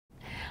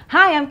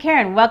Hi, I'm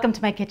Karen. Welcome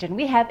to my kitchen.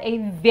 We have a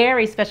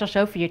very special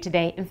show for you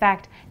today. In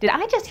fact, did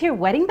I just hear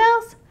wedding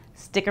bells?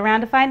 Stick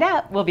around to find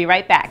out. We'll be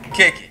right back.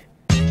 Kick it.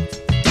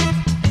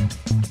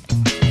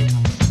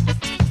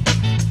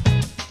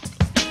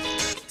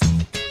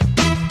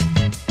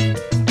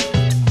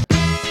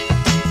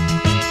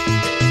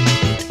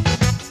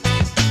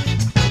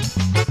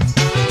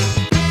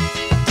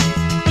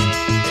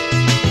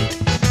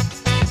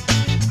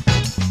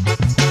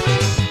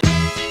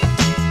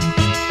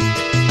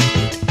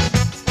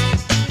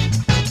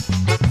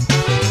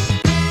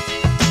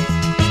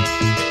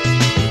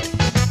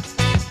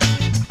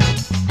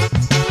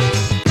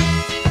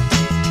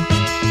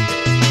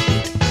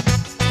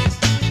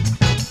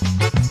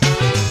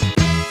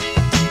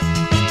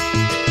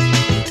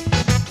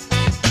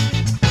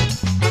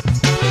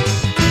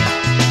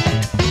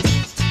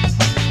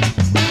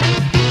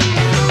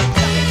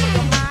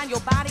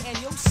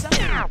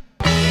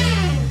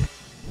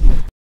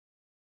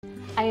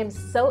 I am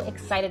so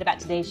excited about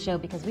today's show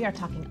because we are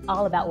talking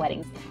all about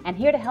weddings. And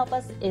here to help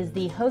us is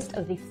the host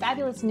of the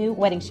fabulous new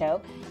wedding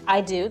show, I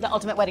Do, the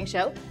Ultimate Wedding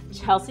Show,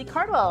 Chelsea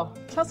Cardwell.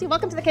 Chelsea,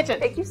 welcome to the kitchen.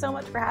 Thank you so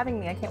much for having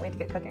me. I can't wait to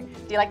get cooking.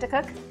 Do you like to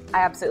cook? I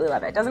absolutely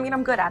love it. Doesn't mean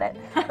I'm good at it,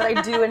 but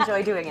I do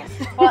enjoy doing it.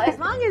 Well, as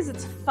long as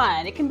it's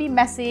fun. It can be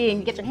messy and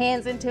you get your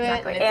hands into it.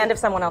 Exactly. And if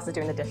someone else is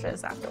doing the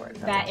dishes afterwards.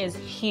 That is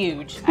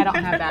huge. I don't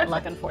have that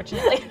luck,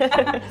 unfortunately.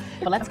 But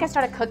let's get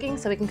started cooking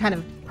so we can kind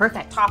of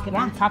talk and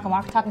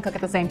walk, talk and cook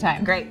at the same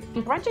time. Great.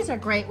 Brunches are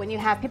great when you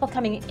have people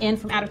coming in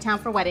from out of town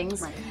for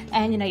weddings,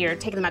 and you're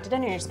taking them out to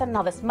dinner, you're spending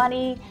all this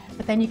money,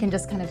 but then you can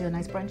just kind of do a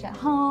nice brunch at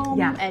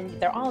home, and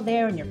they're all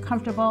there and you're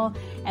comfortable.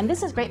 And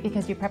this is great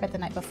because you prep it the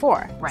night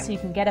before, so you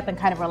can get up and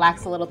kind of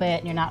relax a little bit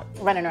and you're not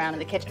running around in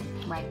the kitchen.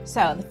 Right.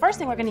 So the first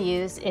thing we're going to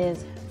use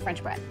is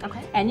French bread.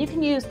 Okay. And you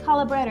can use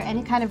challah bread or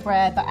any kind of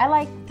bread, but I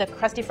like the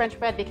crusty French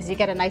bread because you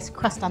get a nice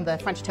crust on the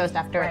French toast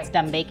after it's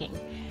done baking.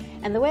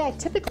 And the way I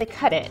typically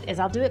cut it is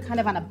I'll do it kind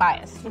of on a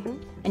bias.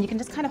 And you can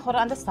just kind of hold it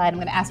on the side. I'm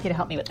going to ask you to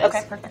help me with this.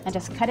 Okay, perfect. And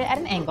just cut it at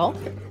an angle.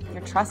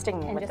 You're trusting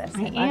me with this.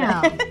 I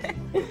am.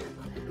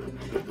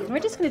 And we're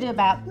just going to do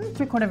about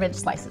 3/4 inch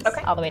slices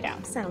all the way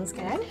down. Sounds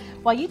good.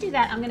 While you do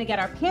that, I'm going to get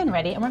our pan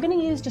ready, and we're going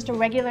to use just a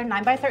regular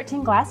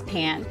 9x13 glass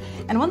pan.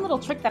 And one little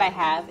trick that I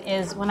have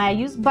is when I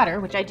use butter,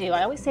 which I do,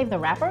 I always save the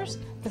wrappers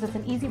because it's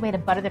an easy way to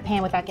butter the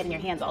pan without getting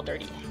your hands all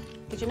dirty.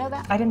 Did you know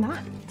that? I did not.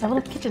 It's a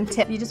little kitchen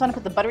tip. You just want to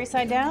put the buttery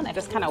side down and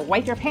just kind of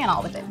wipe your pan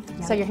all with it.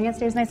 So your hand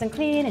stays nice and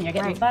clean and you're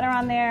getting butter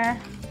on there.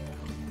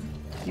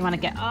 You want to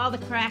get all the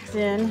cracks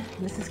in.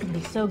 This is going to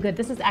be so good.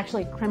 This is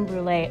actually creme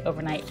brulee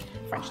overnight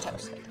French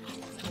toast.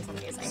 It's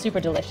amazing. Super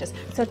delicious.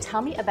 So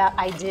tell me about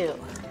I Do.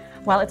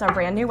 Well, it's our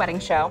brand new wedding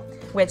show,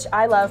 which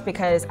I love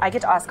because I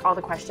get to ask all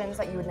the questions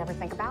that you would never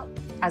think about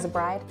as a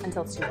bride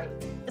until it's too late.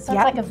 So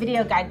it's like a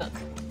video guidebook.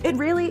 It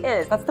really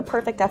is. That's the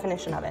perfect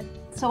definition of it.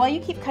 So while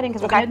you keep cutting,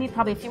 because we're going to need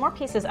probably a few more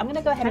pieces, I'm going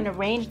to go ahead and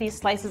arrange these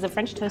slices of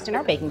French toast in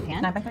our baking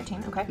pan.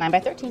 9x13, okay.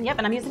 9x13, yep,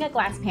 and I'm using a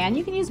glass pan.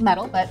 You can use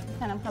metal, but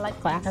I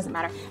like glass. Doesn't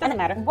matter. Doesn't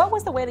matter. What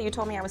was the way that you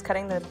told me I was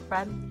cutting the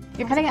bread?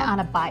 You're cutting it on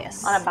a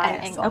bias. On a bias, at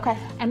an angle. okay.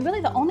 And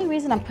really the only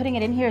reason I'm putting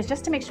it in here is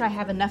just to make sure I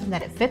have enough and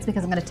that it fits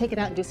because I'm going to take it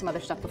out and do some other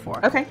stuff before.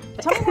 Okay.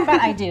 Tell me more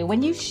about I Do.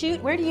 When you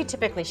shoot, where do you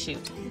typically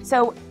shoot?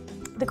 So,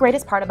 the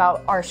greatest part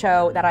about our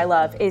show that I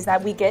love is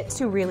that we get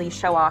to really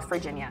show off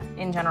Virginia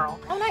in general.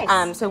 Oh,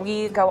 nice. So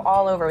we go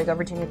all over. We go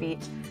Virginia Beach,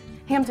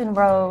 Hampton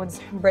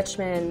Roads,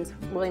 Richmond,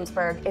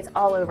 Williamsburg. It's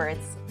all over.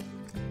 It's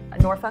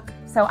Norfolk.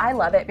 So I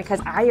love it because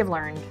I have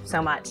learned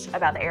so much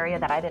about the area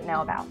that I didn't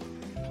know about.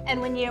 And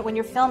when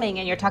you're filming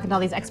and you're talking to all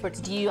these experts,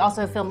 do you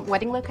also film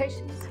wedding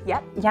locations?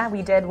 Yep. Yeah,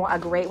 we did a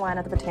great one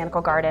at the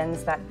Botanical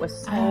Gardens that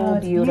was so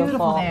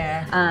beautiful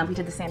there. We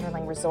did the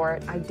Sanderling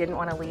Resort. I didn't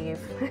want to leave.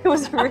 It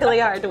was really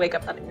hard to wake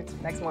up the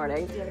next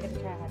morning. Did you ever get to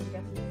try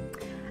it?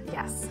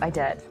 Yes, I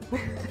did.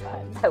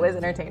 That was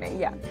entertaining,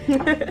 yeah.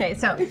 Okay,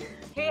 so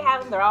here you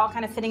have them. They're all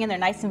kind of fitting in. They're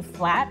nice and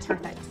flat.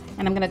 Perfect.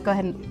 And I'm going to go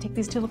ahead and take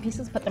these two little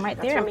pieces, put them right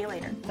there. That's for me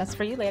later. That's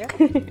for you later.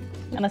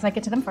 Unless I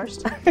get to them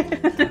first. I'm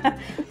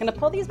going to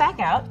pull these back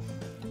out.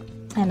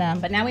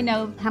 And but now we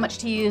know how much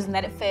to use and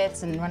that it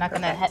fits, and we're not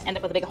going to end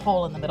up with a big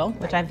hole in the middle,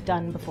 which I've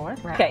done before.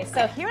 Okay,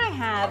 so here I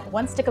have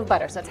 1 stick of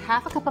butter. So it's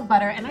half a cup of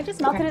butter, and I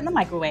just melted it in the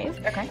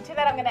microwave. Okay. To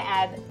that, I'm going to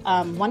add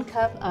 1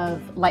 cup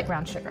of light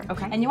brown sugar.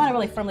 Okay. And you want to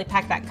really firmly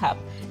pack that cup.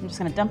 I'm just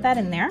going to dump that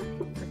in there.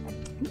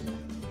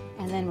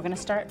 And then we're going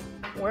to start,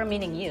 we're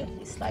meaning you.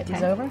 You slide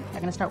these over. I'm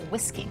going to start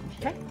whisking.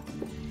 Okay.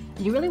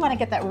 You really want to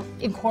get that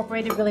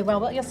incorporated really well.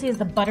 What you'll see is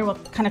the butter will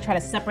kind of try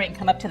to separate and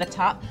come up to the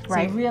top. So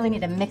you really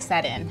need to mix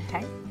that in.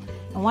 Okay.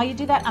 And while you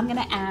do that, I'm going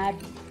to add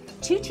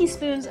 2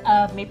 teaspoons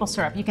of maple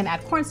syrup. You can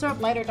add corn syrup,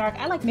 light or dark.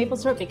 I like maple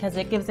syrup because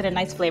it gives it a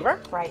nice flavor.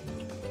 Right.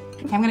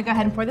 Okay, I'm going to go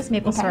ahead and pour this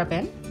maple syrup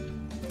in.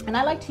 And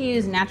I like to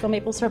use natural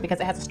maple syrup because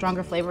it has a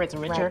stronger flavor, it's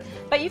richer.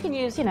 But you can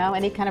use,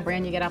 any kind of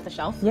brand you get off the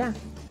shelf. Yeah.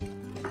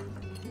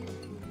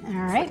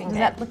 All right, does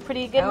that look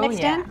pretty good mixed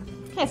in?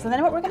 Okay, so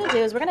then what we're going to do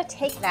is we're going to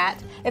take that,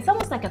 it's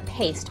almost like a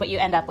paste, what you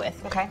end up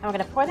with. Okay. And we're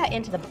going to pour that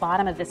into the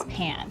bottom of this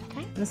pan.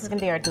 Okay. And this is going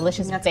to be our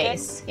delicious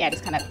base. Good. Yeah,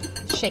 just kind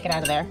of shake it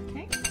out of there.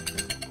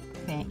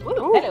 Okay. my,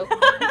 ooh, hello.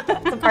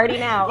 It's a party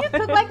now. You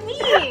cook like me.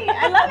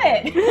 I love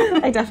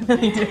it. I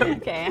definitely do.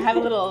 Okay, I have a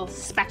little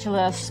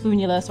spatula,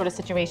 spoonula sort of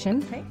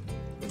situation. Okay.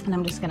 And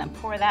I'm just gonna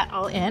pour that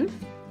all in.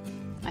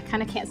 I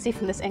kind of can't see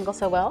from this angle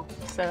so well.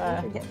 So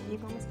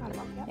You've almost got it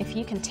all. Yep. if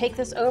you can take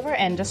this over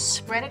and just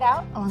spread it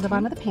out along the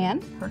bottom of the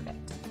pan.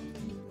 Perfect.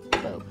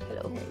 Oh,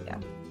 hello. There you go.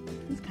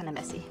 It's kind of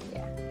messy.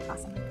 Yeah,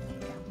 awesome.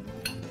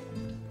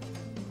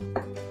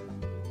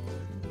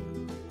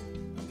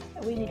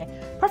 We need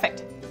it.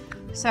 Perfect.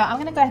 So I'm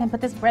gonna go ahead and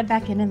put this bread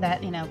back in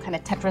that, you know, kind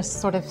of Tetris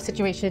sort of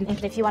situation.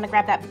 And if you want to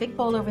grab that big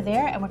bowl over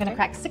there, and we're gonna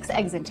crack 6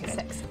 eggs into it.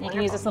 6. You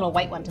can use this little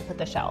white one to put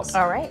the shells.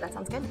 All right, that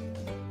sounds good.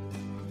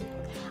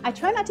 I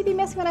try not to be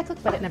messy when I cook,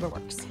 but it never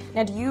works.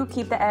 Now, do you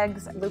keep the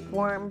eggs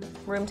lukewarm,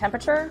 room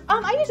temperature?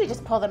 I usually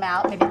just pull them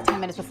out maybe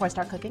 10 minutes before I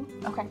start cooking.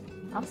 Okay,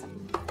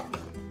 awesome.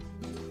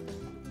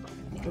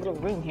 Make a little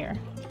room here.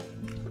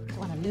 Don't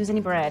want to lose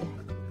any bread.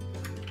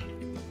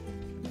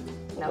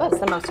 No, that's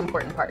the most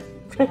important part.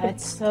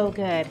 It's so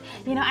good.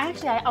 You know,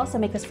 I also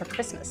make this for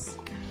Christmas.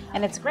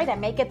 And it's great. I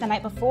make it the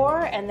night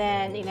before, and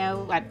then, you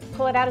know, I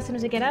pull it out as soon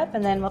as we get up,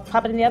 and then we'll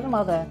pop it in the oven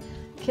while the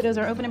kiddos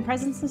are opening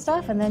presents and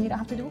stuff, and then you don't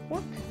have to do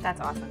work.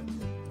 That's awesome.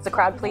 It's a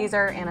crowd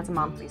pleaser and it's a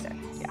mom pleaser.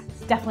 Yeah,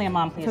 it's definitely a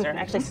mom pleaser.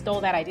 I actually stole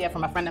that idea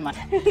from a friend of mine.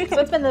 So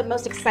what's been the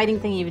most exciting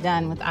thing you've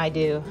done with I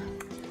Do?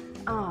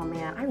 Oh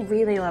man, I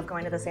really love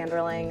going to the sand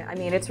drilling. I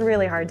mean, it's a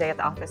really hard day at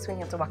the office when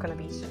you have to walk on the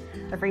beach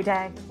every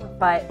day.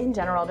 But in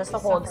general, just the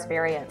whole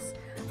experience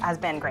has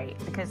been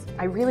great because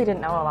I really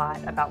didn't know a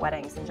lot about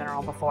weddings in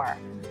general before.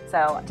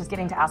 So just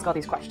getting to ask all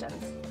these questions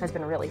has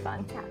been really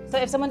fun. Yeah. So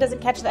if someone doesn't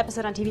catch the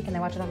episode on TV, can they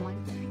watch it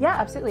online? Yeah,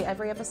 absolutely.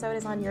 Every episode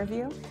is on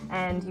YourView,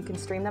 and you can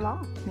stream them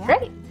all. Yeah.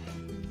 Great.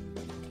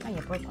 Oh,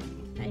 you broke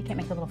one. Now you can't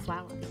make the little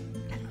flower.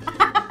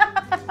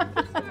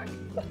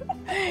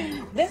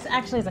 This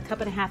actually is a 1.5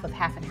 cups of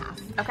half and half.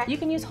 Okay. You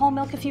can use whole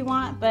milk if you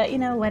want, but you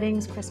know,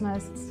 weddings,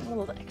 Christmas, it's a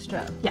little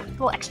extra. Yeah, a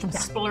little extra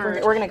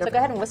splurge. We're gonna go. So go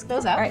ahead and whisk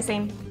those up. All right,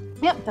 same.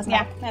 Yep. Doesn't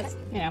yeah, matter. that's,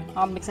 you know,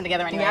 all mixing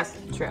together anyways.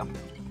 Yeah, true.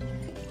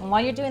 And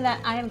while you're doing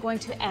that, I am going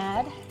to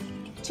add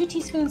 2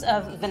 teaspoons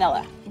of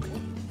vanilla.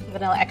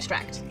 Vanilla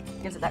extract.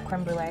 Gives it that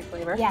creme brulee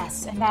flavor.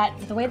 Yes, and that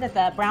the way that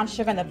the brown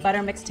sugar and the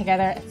butter mix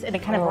together,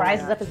 it kind of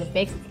rises up as it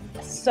bakes.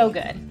 It's so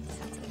good.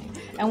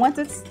 And once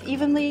it's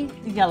evenly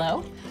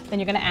yellow, then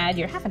you're going to add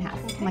your half and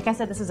half. Okay. Like I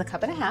said, this is a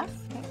 1.5 cups.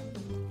 Okay.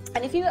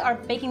 And if you are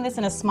baking this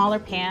in a smaller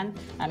pan,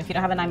 if you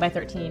don't have a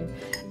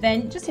 9x13,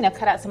 then just, you know,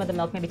 cut out some of the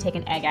milk, maybe take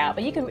an egg out.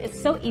 But you can. It's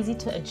so easy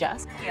to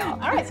adjust. Yeah.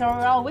 All right, so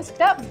we're all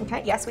whisked up.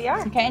 Okay. Yes, we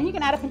are. Okay, and you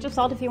can add a pinch of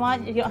salt if you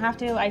want. If you don't have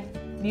to, I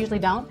usually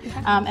don't.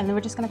 Okay. And then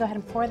we're just going to go ahead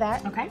and pour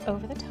that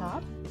over the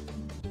top.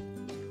 You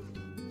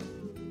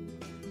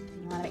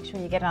want to make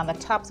sure you get it on the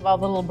tops of all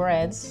the little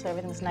breads so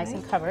everything's nice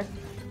and covered.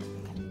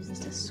 I'm going to use this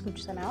to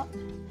scooch them out.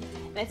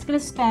 And it's going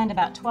to spend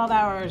about 12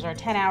 hours or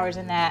 10 hours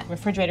in that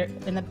refrigerator,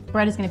 and the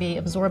bread is going to be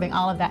absorbing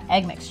all of that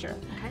egg mixture.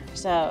 Okay.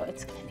 So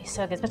it's going to be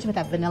so good, especially with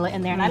that vanilla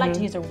in there. And I like to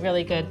use a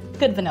really good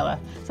vanilla.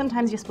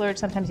 Sometimes you splurge,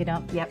 sometimes you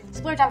don't. Yep.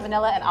 Splurge on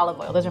vanilla and olive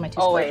oil. Those are my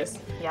 2 Always.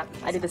 splurges. Yep.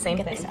 I do the same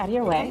thing. Get this out of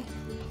your way.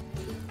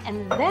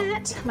 And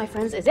that, my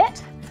friends, is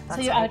it.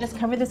 So I would just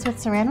cover this with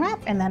saran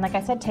wrap, and then, like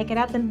I said, take it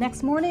out the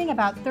next morning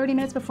about 30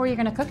 minutes before you're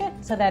going to cook it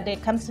so that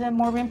it comes to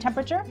more room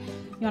temperature.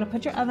 You want to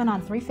put your oven on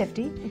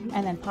 350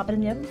 and then pop it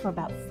in the oven for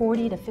about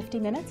 40 to 50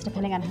 minutes,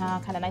 depending on how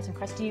kind of nice and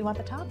crusty you want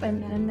the top,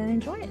 and then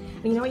enjoy it.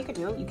 And you know what you could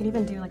do? You could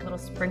even do like a little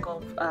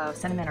sprinkle of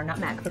cinnamon or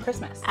nutmeg for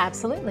Christmas.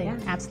 Absolutely,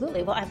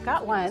 absolutely. Well, I've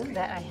got one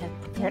that I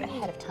had prepared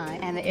ahead of time,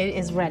 and it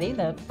is ready.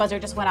 The buzzer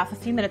just went off a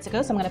few minutes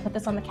ago, so I'm going to put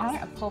this on the counter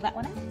and pull that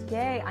one out.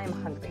 Yay, I'm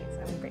hungry,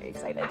 so I'm very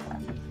excited.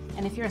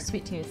 And if you're a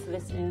sweet tooth,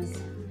 this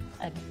is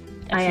a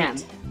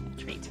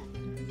treat.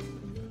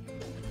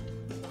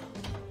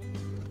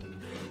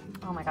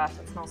 Oh my gosh,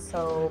 it smells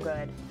so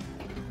good.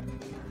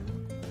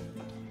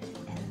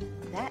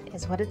 And that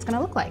is what it's going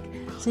to look like.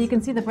 So you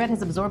can see the bread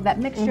has absorbed that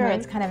mixture.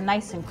 It's kind of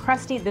nice and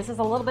crusty. This is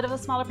a little bit of a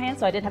smaller pan,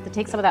 so I did have to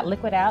take some of that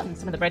liquid out, and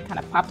some of the bread kind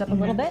of popped up a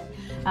little bit.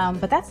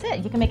 But that's it.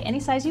 You can make any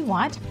size you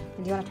want.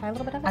 And do you want to try a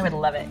little bit of it? I would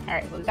love it. All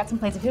right, well, we've got some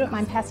plates. If you don't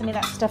mind passing me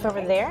that stuff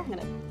over there, I'm going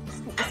to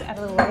scoop this out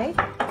of the way.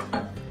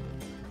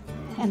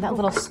 And that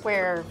little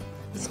square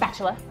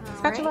spatula.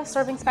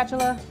 Serving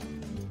spatula.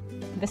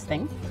 This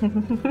thing.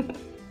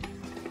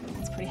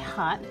 It's pretty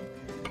hot.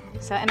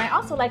 So, and I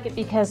also like it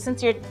because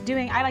since you're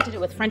doing, I like to do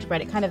it with French bread,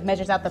 it kind of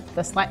measures out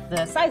the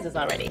sizes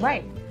already.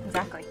 Right,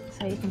 exactly.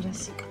 So you can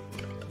just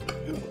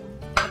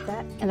put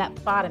that, and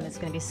that bottom is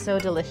going to be so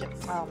delicious.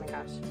 Oh my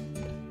gosh.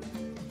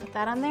 Put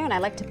that on there, and I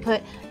like to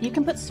put, you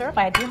can put syrup.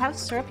 I do have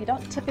syrup. You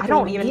don't typically I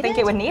don't even think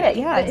it would need it.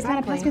 Yeah, but it kind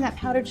of passes me that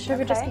powdered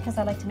sugar just because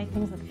I like to make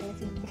things look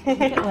fancy. Look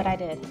at what I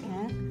did.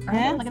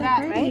 Yeah, look at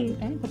that, right?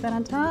 Okay, put that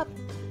on top.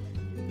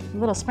 A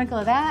little sprinkle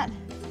of that.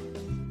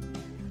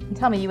 And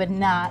tell me you would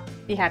not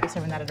be happy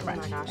serving that at a brunch.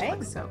 Oh my gosh, right? it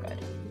looks so good.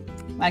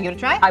 Want to give it a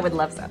try? I would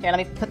love so. Here, let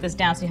me put this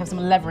down so you have some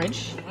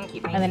leverage. Thank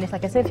you. And then, if,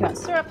 like I said, if you want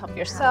syrup, help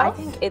yourself. I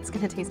think it's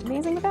going to taste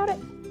amazing without it.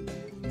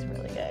 It's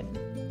really good.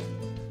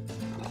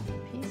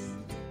 Piece.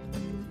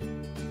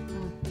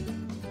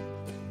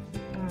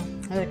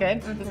 Is it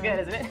good? It's good,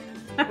 isn't it?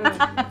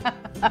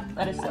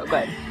 That is so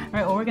good. All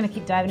right, well, we're going to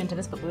keep diving into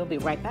this, but we'll be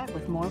right back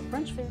with more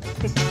brunch food.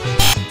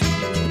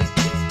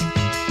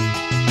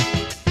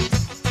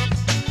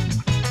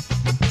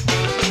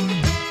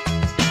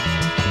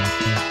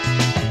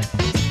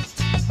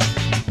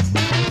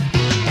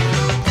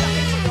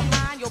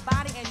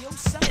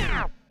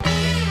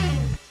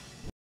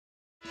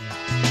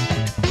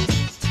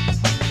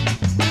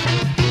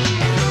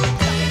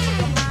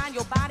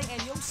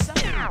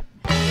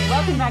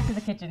 Welcome back to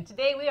the kitchen.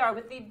 Today we are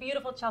with the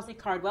beautiful Chelsea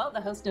Cardwell,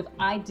 the host of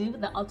I Do,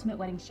 the Ultimate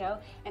Wedding Show.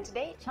 And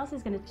today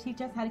Chelsea's going to teach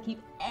us how to keep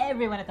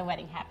everyone at the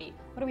wedding happy.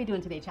 What are we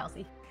doing today,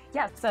 Chelsea?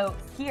 Yeah, so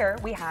here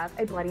we have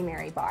a Bloody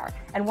Mary bar.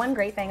 And one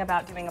great thing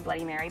about doing a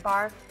Bloody Mary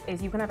bar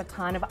is you can have a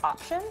ton of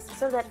options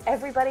so that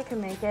everybody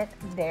can make it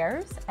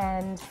theirs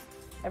and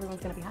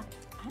everyone's going to be happy.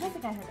 I don't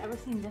think I have ever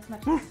seen this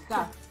much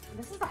stuff.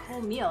 This is a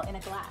whole meal in a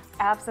glass.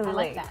 Absolutely. I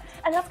like that.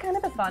 And that's kind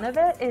of the fun of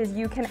it, is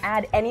you can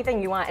add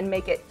anything you want and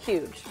make it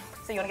huge.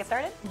 So you want to get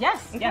started?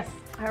 Yes, yes.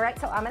 All right,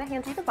 so I'm going to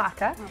hand you the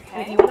vodka. Okay.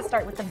 And if you want to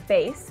start with the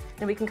base,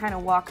 then we can kind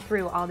of walk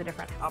through all the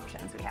different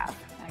options we have.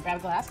 I grab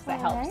a glass because that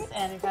helps. Right.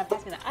 And you're going to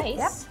pass me the ice.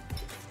 Yep.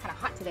 It's kind of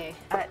hot today.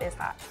 It is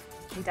hot.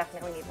 We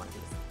definitely need one of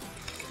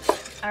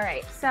these. All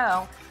right,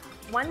 so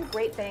one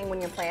great thing when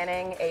you're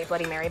planning a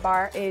Bloody Mary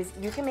bar is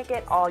you can make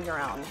it all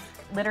your own.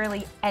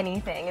 Literally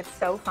anything. It's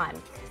so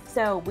fun.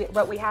 So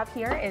what we have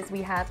here is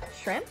we have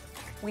shrimp,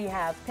 we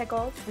have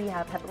pickles, we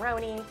have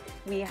pepperoni,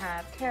 we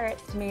have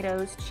carrots,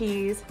 tomatoes,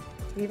 cheese,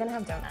 we even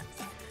have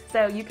donuts.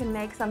 So you can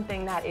make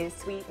something that is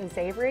sweet and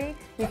savory.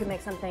 You can make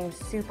something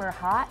super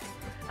hot.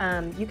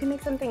 You can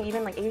make something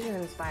even like Asian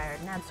inspired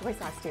and add soy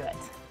sauce to it.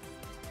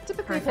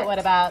 Typically put what,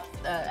 about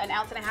an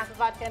ounce and a half of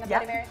vodka in a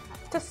Bloody Mary?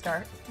 To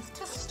start. Just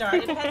to start.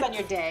 It depends on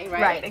your day,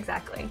 right? Right,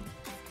 exactly.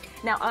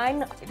 Now,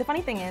 the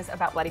funny thing is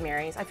about Bloody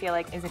Marys, I feel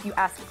like, is if you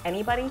ask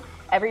anybody,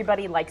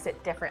 everybody likes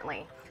it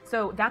differently.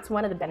 So that's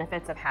one of the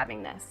benefits of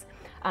having this.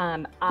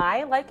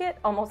 I like it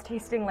almost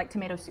tasting like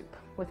tomato soup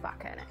with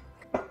vodka in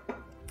it.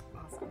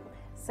 Awesome.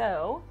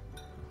 So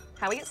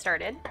how we get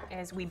started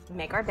is we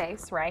make our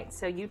base, right?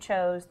 So you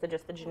chose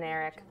just the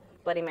generic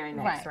Bloody Mary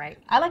mix, right?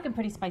 I like them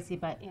pretty spicy,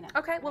 but you know.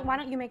 Okay, well, why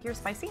don't you make yours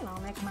spicy and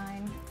I'll make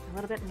mine a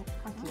little bit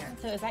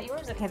funkier. So is that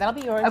yours? Okay, that'll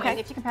be yours. Okay. And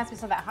if you can pass me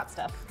some of that hot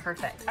stuff.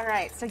 Perfect. All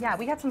right, so yeah,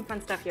 we got some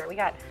fun stuff here. We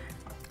got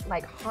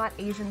like hot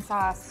Asian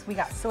sauce, we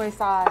got soy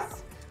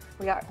sauce,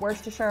 we got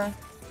Worcestershire.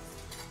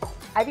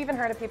 I've even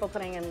heard of people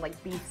putting in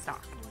like beef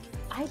stock.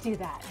 I do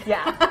that.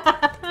 Yeah.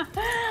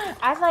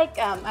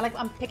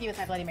 I'm picky with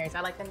my Bloody Marys.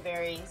 I like them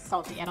very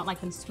salty. I don't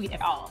like them sweet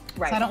at all.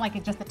 Right. So I don't like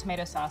it just the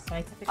tomato sauce.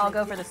 So I'll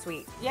go for the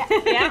sweet. Yeah.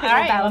 Yeah. All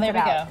right. Well, there we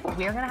go.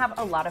 We're gonna have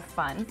a lot of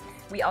fun.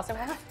 We also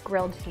have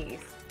grilled cheese.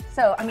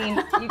 So I mean,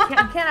 you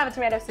can't have a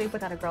tomato soup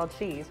without a grilled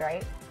cheese,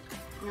 right?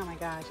 Oh my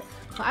gosh.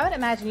 Well, I would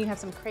imagine you have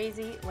some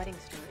crazy wedding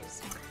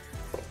stories.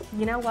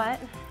 You know what?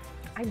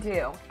 I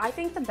do. I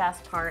think the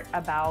best part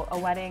about a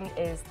wedding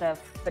is the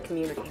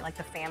community, like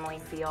the family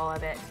feel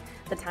of it,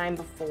 the time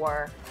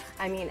before.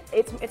 I mean,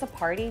 it's a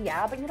party,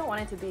 yeah, but you don't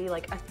want it to be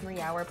like a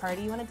 3-hour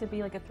party. You want it to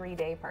be like a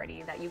 3-day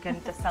party that you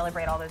can just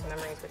celebrate all those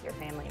memories with your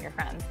family and your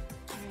friends.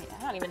 Right.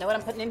 I don't even know what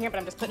I'm putting in here, but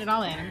I'm just putting it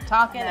all in. I'm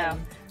talking.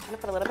 I'm gonna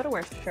put a little bit of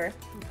Worcestershire.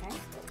 Okay.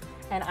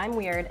 And I'm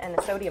weird and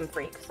a sodium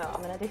freak, so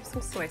I'm gonna do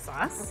some soy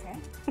sauce.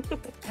 Okay.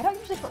 I don't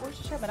usually put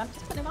Worcestershire, but I'm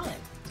just putting it all in.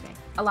 Okay.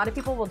 A lot of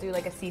people will do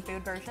like a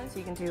seafood version, so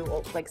you can do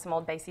like some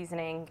Old Bay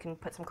seasoning. You can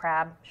put some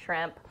crab,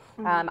 shrimp.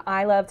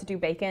 I love to do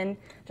bacon,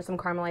 just some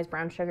caramelized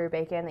brown sugar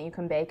bacon that you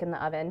can bake in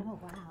the oven. Oh,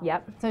 wow.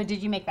 Yep. So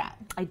did you make that?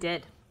 I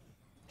did.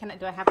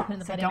 Do I have to put it in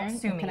the Bloody Mary? Don't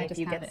sue me if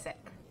you get sick.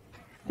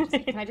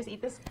 Can I just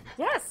eat this?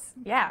 Yes.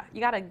 Yeah.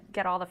 You gotta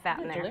get all the fat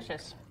in there.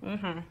 Delicious.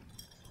 Mm-hmm.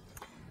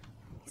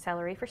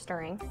 Celery for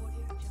stirring.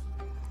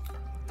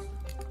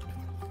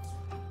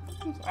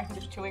 I'm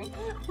just chewing.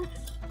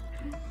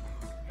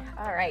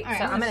 All right,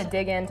 so I'm gonna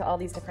dig into all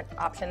these different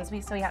options.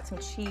 So we got some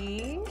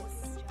cheese.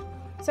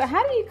 So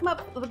how do you come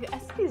up with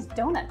these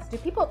donuts? Do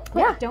people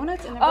put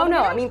donuts in their Oh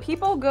no, Marys? I mean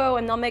people go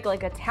and they'll make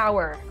like a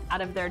tower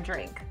out of their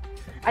drink.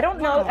 I don't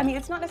know, I mean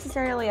it's not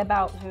necessarily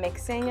about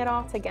mixing it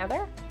all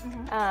together.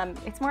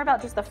 It's more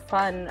about just the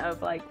fun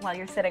of like while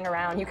you're sitting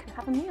around, you can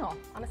have a meal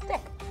on a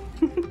stick.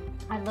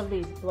 I love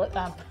these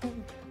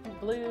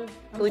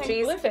blue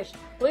cheese. Bluefish.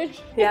 Blue.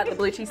 Yeah, the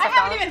blue cheese I stuffed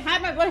haven't even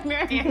had my Bloody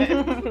Mary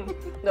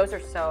yet. Those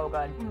are so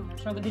good.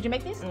 So did you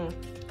make these?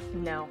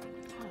 No.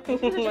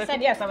 If you just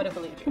said yes, I would have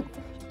believed you.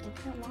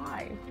 I can't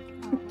lie.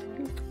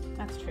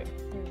 That's true.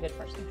 You're a good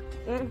person.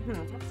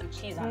 Put some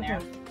cheese on there.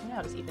 You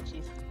know, just eat the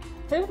cheese.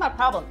 Here's my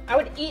problem. I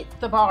would eat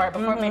the bar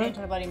before I made it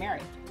into a Bloody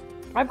Mary.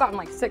 I've gotten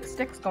like 6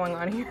 sticks going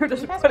on here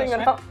just That's putting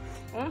good it up.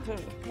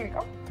 Here you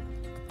go.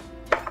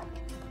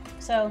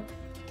 So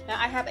now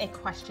I have a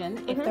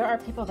question. If there are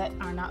people that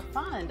are not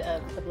fond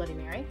of the Bloody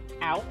Mary,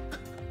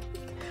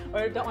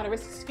 or don't want to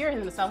risk scaring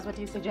themselves, what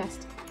do you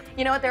suggest?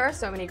 You know what? There are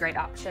so many great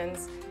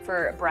options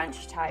for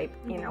brunch type,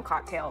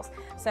 cocktails.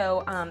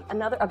 So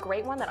a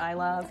great one that I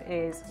love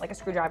is like a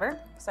screwdriver.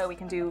 So we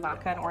can do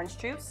vodka and orange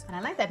juice. And I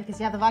like that because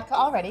you have the vodka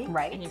already.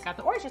 Right. And you've got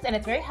the orange juice, and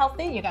it's very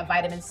healthy. You got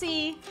vitamin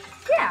C.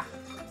 Yeah.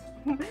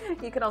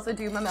 You could also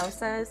do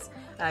mimosas,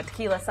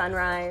 tequila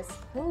sunrise.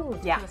 Ooh,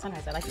 Yeah. tequila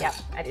sunrise. I like Yep,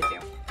 that. I do too.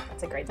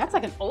 That's a great. That's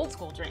like an old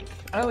school drink.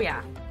 Oh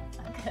yeah.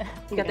 Okay.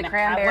 You get the Have one of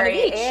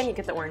cranberry each. and you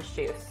get the orange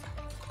juice.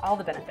 All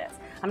the benefits.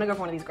 I'm gonna go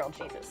for one of these grilled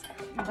cheeses.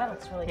 Oh, that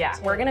looks really Yeah,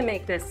 good. we're gonna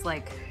make this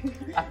like a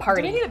Do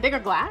party. we need a bigger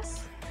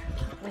glass?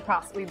 We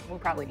probably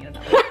need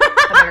another. A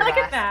bigger Look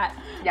glass. at that.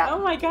 Yeah. Oh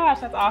my gosh,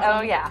 that's awesome.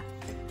 Oh yeah.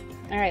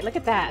 All right, look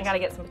at that. I gotta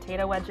get some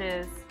potato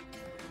wedges.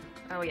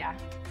 Oh yeah.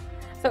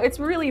 So it's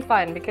really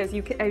fun because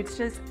you can,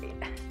 it's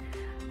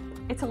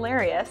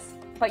hilarious,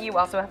 but you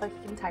also have like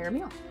an entire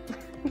meal.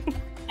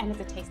 And it's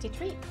a tasty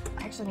treat.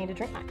 I actually need a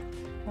drink.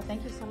 Well,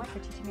 thank you so much for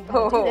teaching me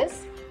how to do Oh.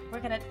 this. We're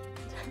gonna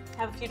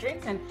have a few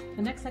drinks, and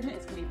the next segment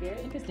is gonna be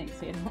very interesting,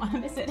 so you don't want to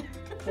miss it.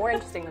 More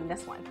interesting than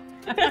this one.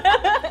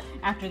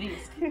 After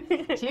these.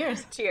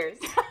 Cheers. Cheers.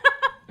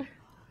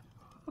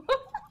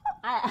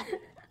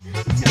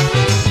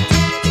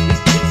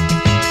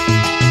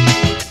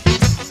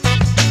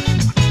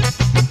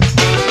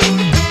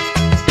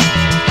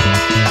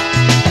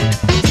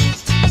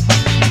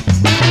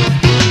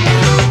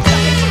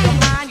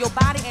 Your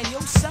body and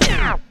your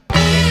soul.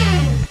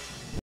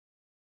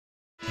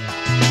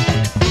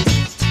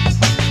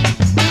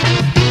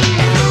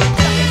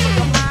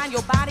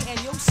 Your body and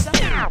your soul.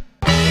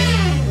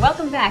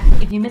 Welcome back.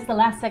 If you missed the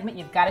last segment,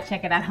 you've got to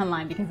check it out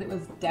online because it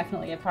was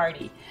definitely a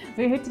party.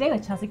 We're here today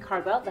with Chelsea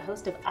Cardwell, the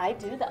host of I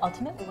Do, the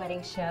Ultimate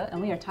Wedding Show, and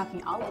we are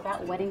talking all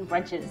about wedding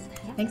brunches.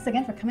 Thanks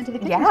again for coming to the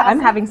kitchen, Yeah, I'm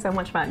Chelsea. having so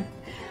much fun.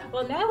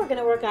 Well, now we're going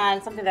to work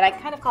on something that I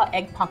kind of call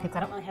egg pockets. I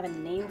don't really have a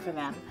name for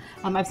them.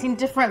 I've seen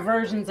different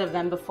versions of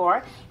them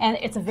before, and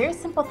it's a very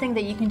simple thing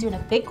that you can do in a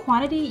big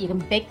quantity. You can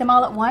bake them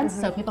all at once,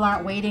 so people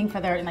aren't waiting for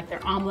their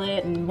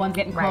omelet and one's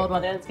getting cold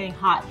while the other's getting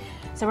hot.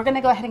 So we're going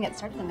to go ahead and get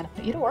started. I'm going to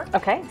put you to work.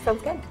 Okay,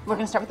 sounds good. We're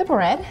going to start with the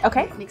bread.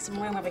 Okay. Make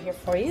some room over here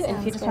for you. And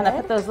if you Sounds just want to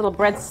good. put those little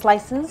bread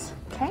slices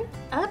Okay.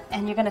 up,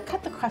 and you're going to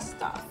cut the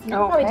crust off. You can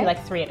Oh, probably okay. do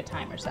like 3 at a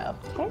time or so.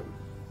 Okay.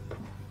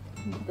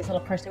 This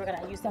little person, we're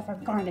going to use that for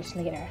garnish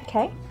later.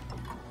 Okay.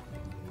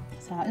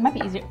 So it might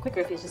be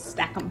quicker if you just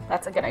stack them.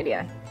 That's a good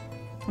idea.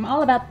 I'm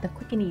all about the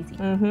quick and easy.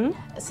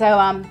 Mm-hmm. So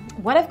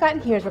what I've got in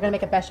here is we're going to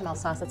make a bechamel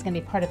sauce that's going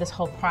to be part of this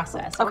whole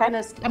process. So Okay. I'm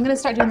going to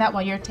start doing that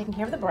while you're taking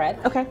care of the bread.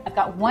 Okay. I've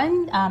got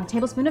 1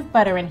 tablespoon of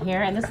butter in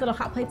here, and this little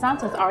hot plate's on,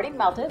 so it's already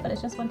melted, but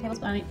it's just 1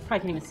 tablespoon. I mean, you probably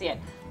can't even see it.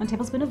 1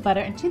 tablespoon of butter,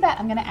 and to that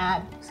I'm going to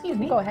add, excuse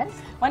me, Go ahead.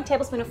 1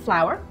 tablespoon of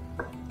flour.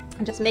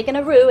 I'm just making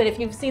a roux, and if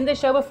you've seen the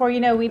show before, you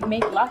know we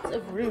make lots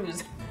of roux.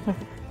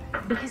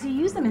 Because you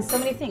use them in so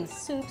many things,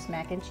 soups,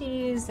 mac and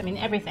cheese, I mean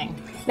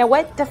everything. Now,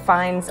 what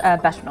defines a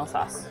bechamel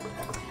sauce?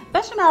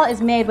 Bechamel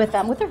is made with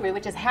a roux,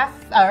 which is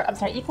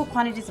equal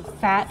quantities of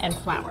fat and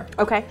flour.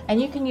 Okay.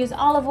 And you can use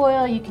olive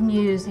oil, you can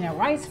use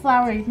rice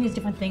flour, you can use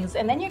different things.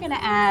 And then you're going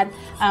to add,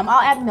 I'll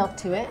add milk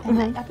to it.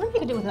 And I believe you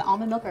can do it with an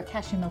almond milk or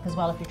cashew milk as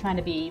well if you're trying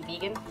to be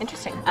vegan.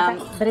 Interesting.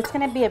 But it's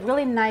going to be a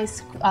really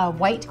nice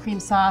white cream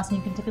sauce, and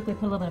you can typically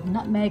put a little bit of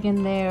nutmeg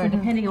in there,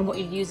 depending on what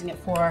you're using it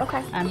for.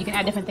 Okay. You can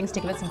add different things to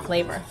give it some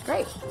flavor.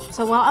 Great.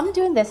 So while I'm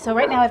doing this,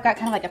 right now I've got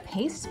kind of like a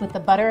paste with the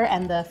butter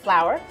and the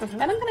flour,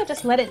 and I'm going to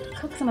just let it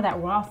cook some of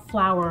that raw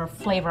flour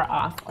flavor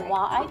off.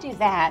 While I do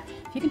that,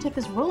 if you can take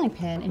this rolling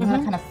pin and you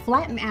want to kind of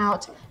flatten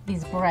out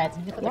these breads,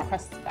 and you put the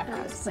crusts back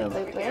on this plate over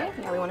here.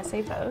 Yeah, we want to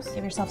save those.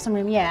 Give yourself some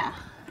room, yeah.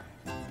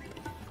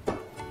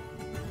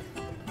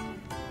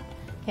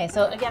 Okay,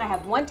 so again, I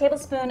have 1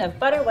 tablespoon of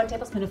butter, 1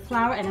 tablespoon of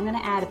flour, and I'm going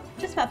to add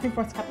just about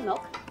 3/4 cup of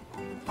milk.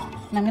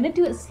 And I'm going to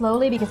do it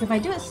slowly because if I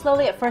do it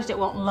slowly at first, it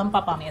won't lump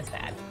up on me as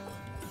bad.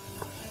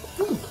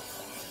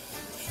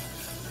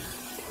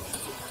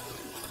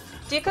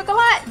 Do you cook a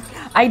lot?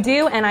 I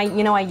do, and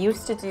I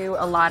used to do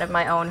a lot of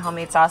my own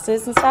homemade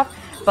sauces and stuff,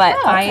 but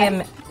Oh, okay. I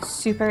am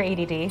super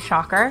ADD,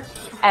 shocker,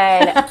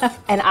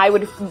 and I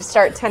would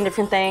start 10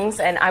 different things,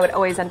 and I would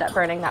always end up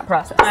burning that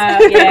process.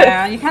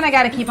 Yeah, you kind of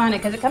got to keep on it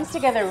because it comes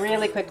together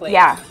really quickly.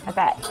 Yeah, I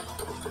bet.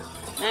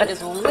 I'm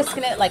just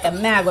whisking it like a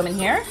mad woman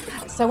here.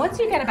 So once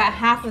you get about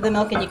half of the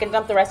milk and you can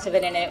dump the rest of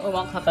it in it, we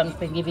won't clump them,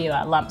 but give you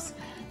lumps.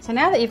 So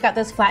now that you've got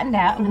this flattened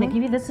out, I'm going to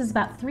give you, this is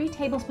about 3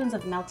 tablespoons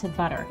of melted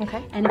butter.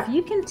 Okay. And if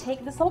you can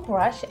take this little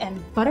brush and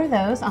butter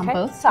those on Okay.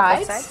 both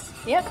sides. Both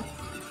sides. Yep.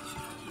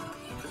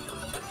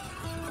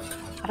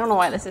 I don't know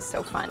why this is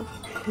so fun.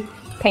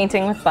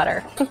 Painting with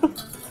butter.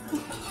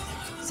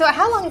 So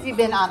how long have you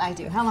been on I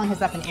Do? How long has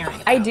that been airing?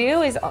 I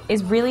Do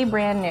is really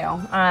brand new.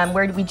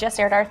 Where we just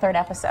aired our 3rd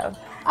episode.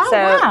 Oh, so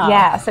wow.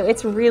 yeah, so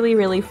it's really,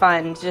 really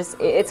fun.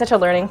 It's such a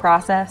learning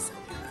process.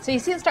 So you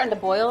see it starting to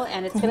boil,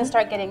 and it's going to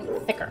start getting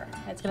thicker.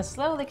 It's going to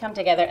slowly come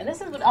together, and this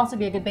would also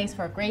be a good base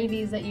for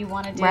gravies that you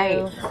want to do.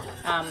 Right.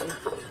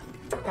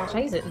 Gosh,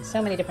 I use it in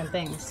so many different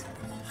things.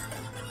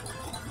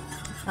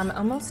 I'm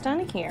almost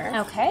done here.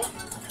 Okay.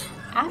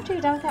 After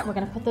you're done with that, we're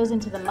going to put those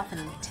into the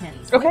muffin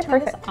tins. Okay, Let me turn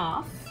perfect. this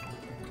off.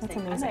 That's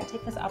I'm amazing. going to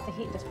take this off the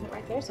heat and just put it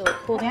right there so it'll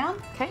cool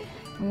down. Okay.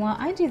 And while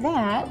I do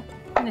that,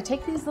 I'm going to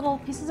take these little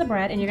pieces of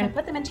bread and you're going to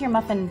put them into your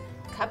muffin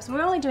cups.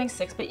 We're only doing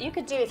 6, but you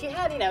could do, if you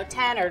had,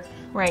 10 or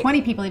Right.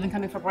 20 people even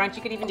coming for brunch,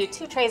 you could even do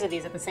 2 trays of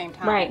these at the same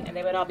time. Right. And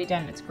they would all be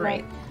done. It's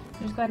great. Right.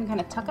 just go ahead and kind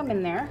of tuck them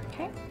in there.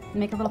 Okay. And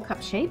make a little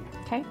cup shape.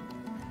 Okay.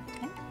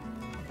 Okay.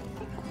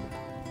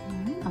 All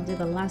right, I'll do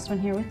the last one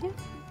here with you.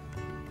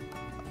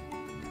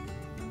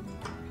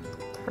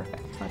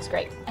 Perfect. That's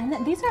great. And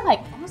then these are like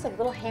almost like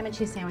little ham and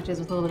cheese sandwiches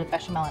with a little bit of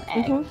bechamel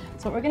and egg.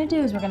 So what we're gonna do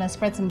is we're gonna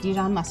spread some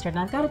Dijon mustard. And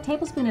I've got a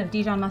tablespoon of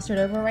Dijon mustard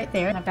over right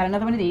there. And I've got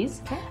another one of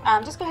these. Okay.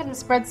 Just go ahead and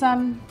spread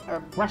some, or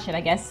brush it,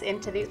 I guess,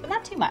 into these, but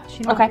not too much.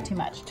 You don't want too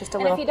much. Just a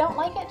and little. if you don't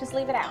like it, just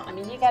leave it out. I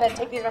mean, you gotta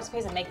take these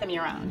recipes and make them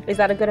your own. Is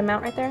that a good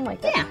amount right there?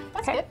 Like that? Yeah,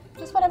 that's good.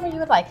 Just whatever you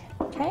would like.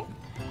 Okay.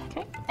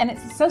 Okay. And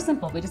it's so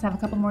simple. We just have a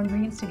couple more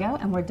ingredients to go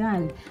and we're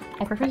done.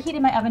 I preheated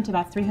my oven to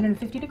about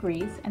 350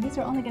 degrees and these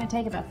are only going to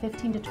take about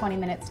 15 to 20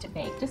 minutes to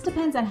bake. Just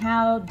depends on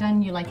how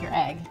done you like your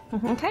egg.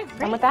 Okay,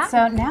 done with that.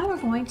 So now we're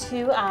going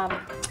to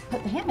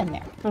put the ham in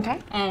there. Okay.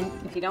 And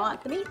if you don't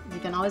want the meat, you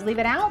can always leave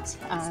it out.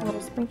 Just a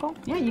little sprinkle.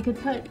 Yeah, you could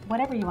put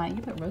whatever you want.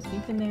 You can put roast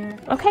beef in there.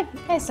 Okay.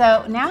 Okay,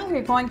 so now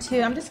we're going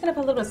to, I'm just going to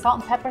put a little bit of salt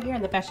and pepper here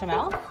in the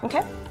bechamel.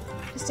 Okay.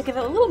 Just to give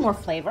it a little more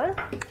flavor.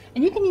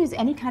 And you can use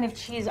any kind of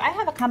cheese. I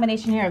have a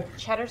combination here of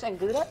cheddars and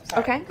Gouda.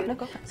 Sorry, Okay. Gouda.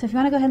 So if you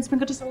want to go ahead and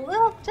sprinkle just a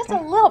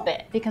little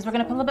bit, because we're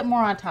going to put a little bit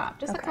more on top.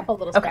 Just a couple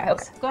little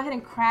sprinkles. Okay. Go ahead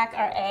and crack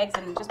our eggs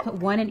and just put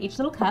one in each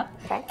little cup.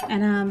 Okay.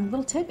 And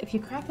little tip, if you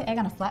crack the egg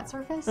on a flat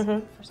surface,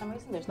 for some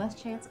reason there's less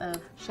chance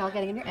of shell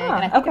getting in your egg.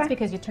 And I think it's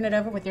because you turn it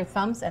over with your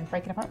thumbs and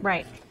break it apart.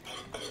 Right.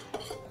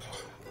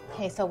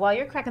 Okay, so while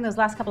you're cracking those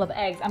last couple of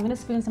eggs, I'm going to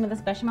spoon some of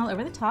this bechamel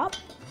over the top.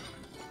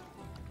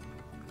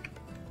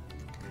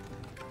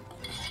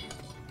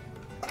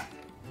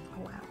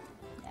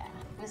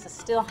 This is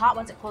still hot.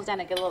 Once it cools down,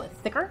 it gets a little bit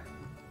thicker.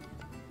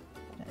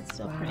 But it's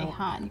still pretty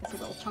hot. You can see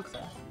little chunks of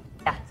it.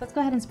 Yeah. So let's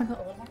go ahead and sprinkle a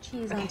little more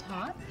cheese on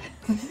top.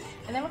 And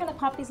then we're going to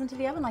pop these into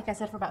the oven, like I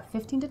said, for about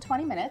 15 to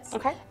 20 minutes.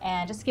 Okay.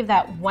 And just give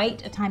that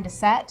white a time to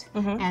set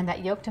and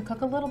that yolk to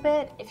cook a little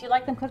bit. If you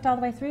like them cooked all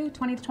the way through,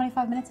 20 to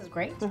 25 minutes is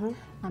great.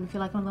 If you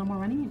like them a little more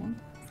runny,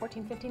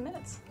 14, 15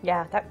 minutes.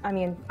 Yeah, I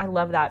mean, I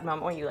love that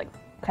moment when you like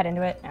cut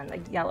into it and the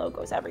yellow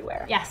goes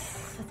everywhere.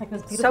 Yes, it's like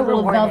this beautiful little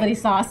rewarding. velvety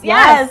sauce.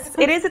 Yes,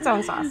 it is its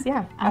own sauce.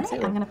 Yeah,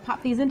 absolutely. I'm going to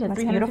pop these into That's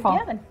 350 beautiful.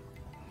 oven.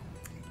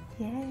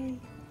 Yay.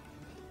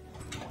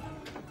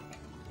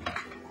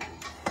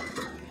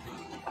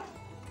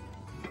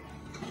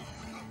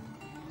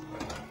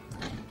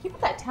 Can you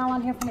put that towel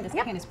on here for me? This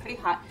pan is pretty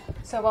hot.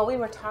 So while we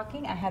were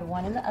talking, I had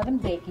one in the oven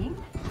baking,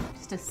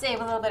 just to save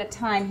a little bit of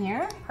time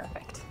here.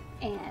 Perfect.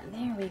 And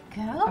there we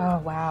go.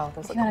 Oh, wow.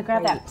 Those If you want to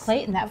grab that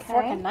plate and that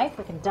fork and knife,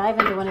 we can dive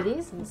into one of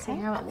these and see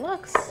how it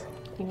looks.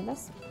 You need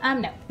this?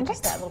 No,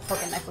 just that little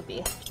fork and knife would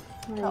be.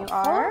 There you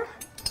are.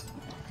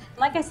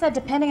 Like I said,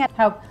 depending on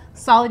how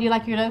solid you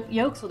like your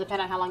yolks will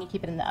depend on how long you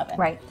keep it in the oven.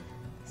 Right.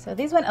 So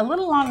these went a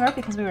little longer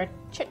because we were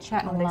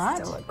chit-chatting a lot.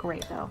 They still look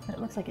great though. But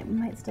it looks like it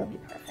might still be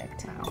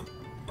perfect. Wow.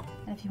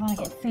 And if you want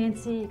to get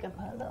fancy, you can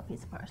put a little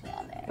piece of parsley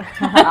on there.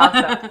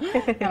 Awesome.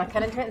 You want to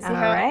cut into it and see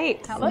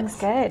how it looks?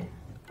 Good.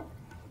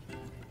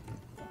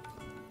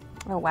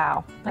 Oh,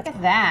 wow. Look at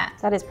that.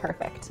 That is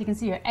perfect. So you can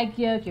see your egg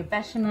yolk, your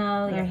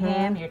bechamel, your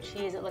ham, your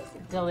cheese. It looks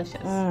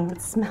delicious.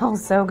 It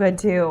smells so good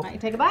too. Why don't you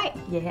take a bite?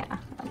 Yeah,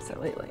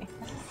 absolutely.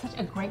 This is such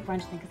a great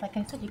brunch thing because, like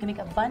I said, you can make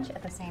a bunch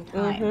at the same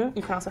time.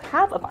 You can also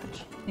have a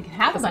bunch. You can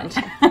have a bunch.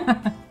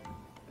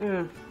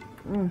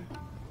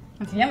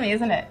 It's yummy,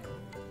 isn't it?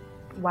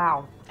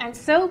 Wow. And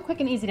so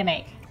quick and easy to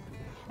make.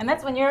 And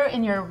that's when you're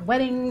in your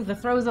wedding, the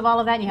throes of all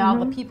of that, and you have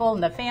all the people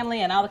and the family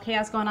and all the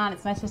chaos going on.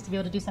 It's nice just to be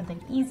able to do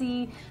something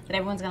easy that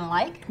everyone's going to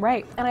like.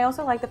 Right. And I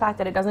also like the fact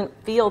that it doesn't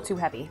feel too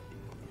heavy.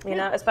 You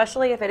know,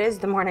 especially if it is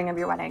the morning of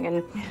your wedding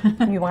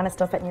and you want to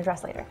still fit in your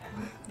dress later.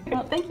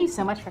 Well, thank you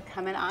so much for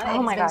coming on.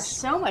 Oh my gosh.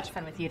 It's been so much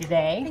fun with you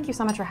today. Thank you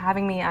so much for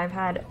having me. I've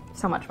had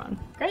so much fun.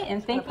 Great,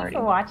 and thank you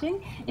for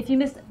watching. If you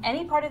missed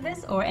any part of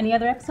this or any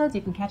other episodes,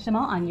 you can catch them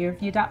all on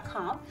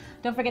yourview.com.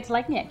 Don't forget to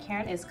like me at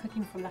Karen is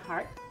Cooking from the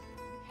Heart.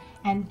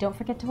 And don't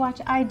forget to watch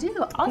I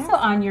Do, also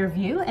on Your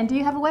View. And do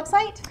you have a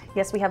website?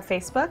 Yes, we have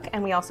Facebook,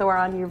 and we also are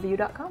on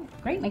yourview.com.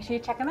 Great, make sure you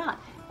check them out.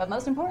 But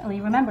most importantly,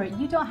 remember,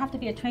 you don't have to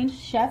be a trained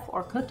chef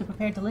or cook to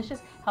prepare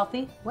delicious,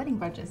 healthy wedding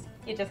brunches.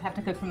 You just have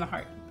to cook from the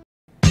heart.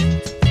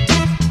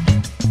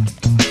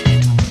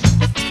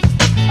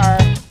 Our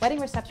wedding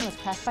reception was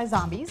crashed by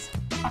zombies.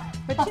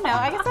 But you know,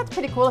 I guess that's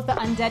pretty cool if the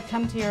undead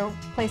come to your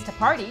place to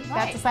party.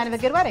 That's a sign of a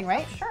good wedding,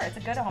 right? Sure, it's a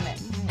good omen.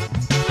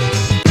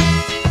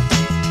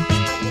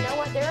 You know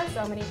what? There are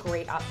so many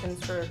great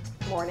options for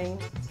morning.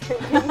 Take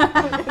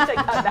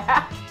that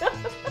back.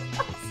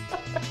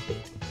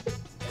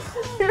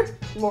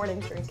 Morning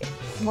drinking.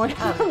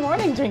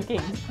 Morning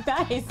drinking.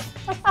 Nice.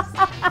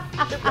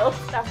 The real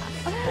stuff.